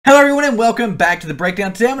Hello everyone and welcome back to the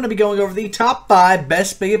breakdown. Today I'm going to be going over the top 5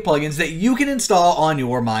 best Spigot plugins that you can install on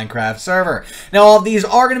your Minecraft server. Now all of these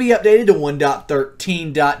are going to be updated to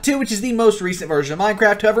 1.13.2, which is the most recent version of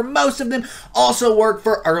Minecraft. However, most of them also work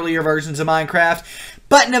for earlier versions of Minecraft.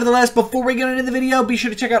 But nevertheless, before we get into the video, be sure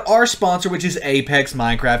to check out our sponsor, which is Apex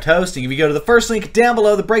Minecraft Hosting. If you go to the first link down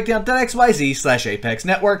below, the breakdown.xyz/Apex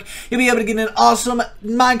Network, you'll be able to get an awesome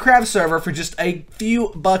Minecraft server for just a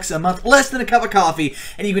few bucks a month, less than a cup of coffee,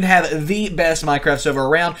 and you can have the best Minecraft server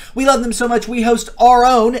around. We love them so much, we host our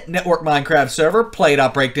own network Minecraft server,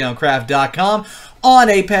 play.breakdowncraft.com,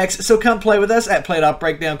 on Apex, so come play with us at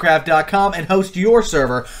play.breakdowncraft.com and host your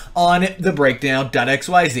server on the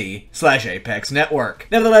breakdown.xyz/Apex Network.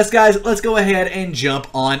 Nevertheless, guys, let's go ahead and jump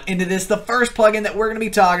on into this. The first plugin that we're going to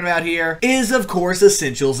be talking about here is, of course,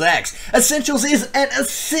 Essentials X. Essentials is an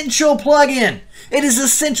essential plugin. It is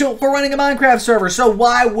essential for running a Minecraft server, so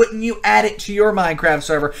why wouldn't you add it to your Minecraft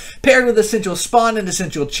server? Paired with Essential Spawn and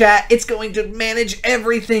Essential Chat, it's going to manage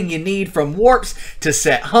everything you need, from warps to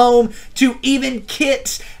set home to even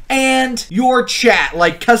kits and your chat,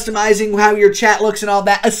 like customizing how your chat looks and all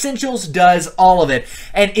that. Essentials does all of it,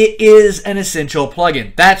 and it is an essential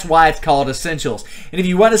plugin. That's why it's called Essentials. And if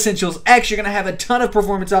you run Essentials X, you're going to have a ton of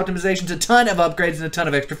performance optimizations, a ton of upgrades, and a ton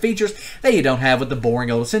of extra features that you don't have with the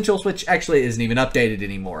boring old Essentials, which actually isn't even updated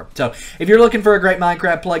anymore. So if you're looking for a great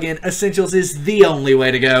Minecraft plugin, Essentials is the only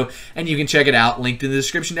way to go, and you can check it out, linked in the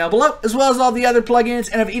description down below, as well as all the other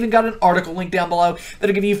plugins, and I've even got an article linked down below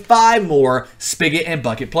that'll give you 5 more Spigot and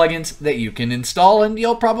Bucket plugins that you can install and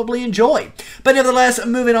you'll probably enjoy. But nevertheless,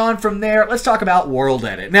 moving on from there, let's talk about World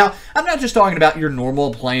Edit. Now, I'm not just talking about your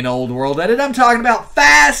normal plain old World Edit, I'm talking about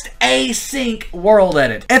Fast Async World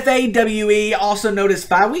Edit. FAWE, also known as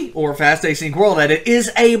FAWE or Fast Async World Edit, is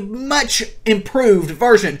a much improved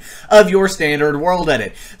version of your standard World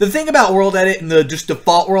Edit. The thing about World Edit and the just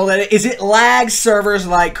default World Edit is it lags servers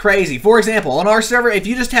like crazy. For example, on our server, if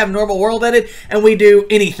you just have normal World Edit and we do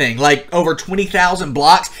anything like over 20,000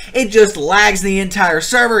 blocks, it just lags the entire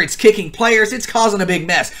server, it's kicking players, it's causing a big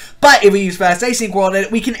mess. But if we use Fast Async World Edit,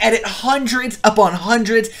 we can edit hundreds upon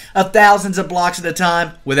hundreds of thousands of blocks at a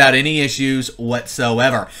time without any issues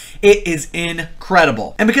whatsoever. It is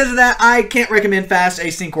incredible. And because of that, I can't recommend Fast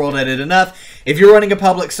Async World Edit enough. If you're running a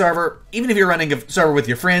public server, even if you're running a server with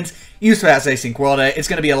your friends, use Fast Async World Edit. It's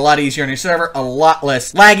going to be a lot easier on your server, a lot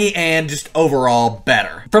less laggy, and just overall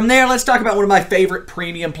better. From there, let's talk about one of my favorite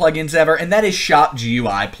premium plugins ever, and that is Shop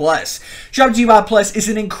GUI Plus. Shop GUI Plus is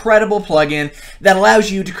an incredible plugin that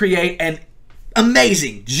allows you to create an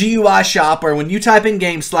amazing GUI shop where when you type in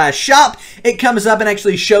game/shop, it comes up and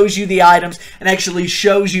actually shows you the items and actually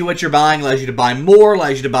shows you what you're buying, allows you to buy more,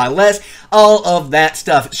 allows you to buy less, all of that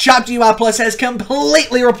stuff. Shop GUI Plus has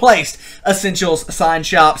completely replaced Essentials sign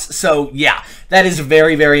shops, so yeah, that is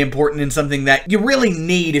very, very important and something that you really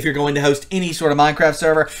need if you're going to host any sort of Minecraft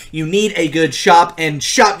server. You need a good shop, and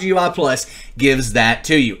Shop GUI Plus gives that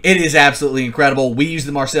to you. It is absolutely incredible. We use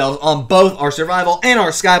them ourselves on both our survival and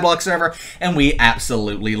our Skyblock server, and we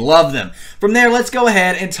absolutely love them. From there, let's go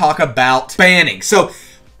ahead and talk about banning. So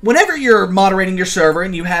whenever you're moderating your server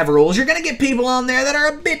and you have rules, you're going to get people on there that are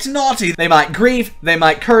a bit naughty. They might grief, they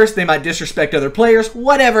might curse, they might disrespect other players,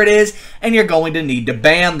 whatever it is, and you're going to need to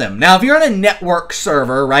ban them. Now, if you're on a network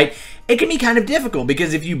server, right, it can be kind of difficult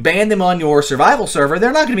because if you ban them on your survival server,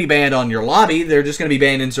 they're not going to be banned on your lobby. They're just going to be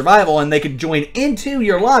banned in survival, and they could join into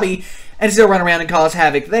your lobby and still run around and cause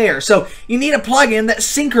havoc there. So you need a plugin that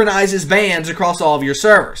synchronizes bans across all of your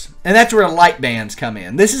servers. And that's where light bans come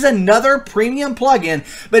in. This is another premium plugin,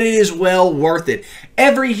 but it is well worth it.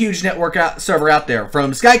 Every huge network server out there,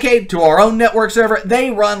 from Skycade to our own network server,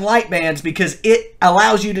 they run light bans because it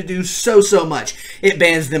allows you to do so much. It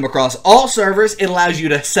bans them across all servers. It allows you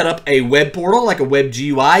to set up a web portal, like a web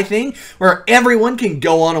GUI thing, where everyone can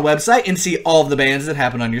go on a website and see all of the bans that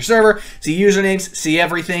happen on your server, see usernames, see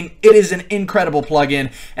everything. It is an incredible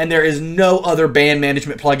plugin, and there is no other ban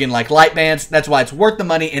management plugin like light bans. That's why it's worth the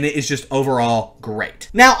money, and it is just overall great.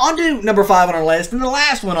 Now, on to number 5 on our list, and the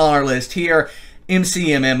last one on our list here,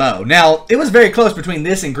 MCMMO. Now, it was very close between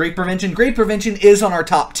this and Grief Prevention. Grief Prevention is on our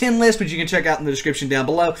top 10 list, which you can check out in the description down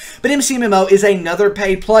below. But MCMMO is another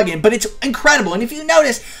paid plugin, but it's incredible. And if you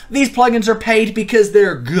notice, these plugins are paid because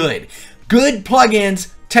they're good. Good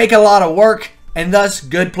plugins take a lot of work. and thus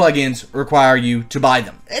good plugins require you to buy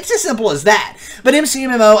them. It's as simple as that. But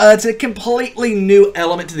MCMMO, it's a completely new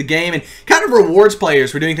element to the game and kind of rewards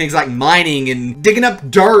players for doing things like mining and digging up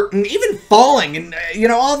dirt and even falling and, you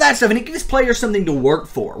know, all that stuff. And it gives players something to work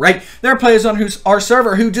for, right? There are players on our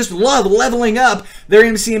server who just love leveling up their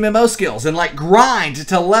MCMMO skills and like grind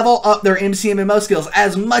to level up their MCMMO skills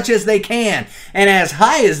as much as they can and as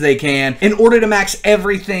high as they can in order to max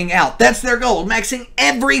everything out. That's their goal, maxing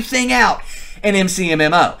everything out in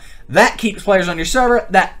MCMMO. That keeps players on your server.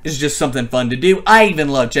 That is just something fun to do. I even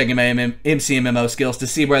love checking my MCMMO skills to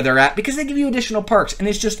see where they're at because they give you additional perks, and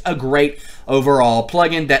it's just a great overall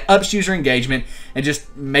plugin that ups user engagement and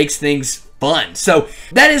just makes things fun. So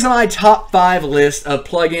that is my top 5 list of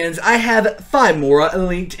plugins. I have 5 more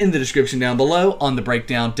linked in the description down below on the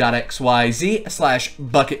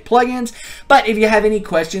breakdown.xyz/bucket plugins. But if you have any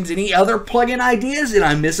questions, any other plugin ideas, did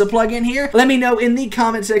I miss a plugin here? Let me know in the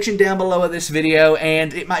comment section down below of this video,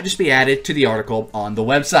 and it might just be added to the article on the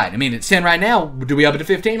website. I mean, it's 10 right now. Do we up it to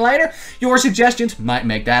 15 later? Your suggestions might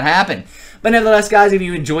make that happen. But nevertheless, guys, if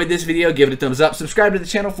you enjoyed this video, give it a thumbs up. Subscribe to the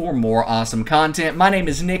channel for more awesome content. My name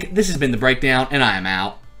is Nick. This has been The Breakdown, and I am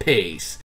out. Peace.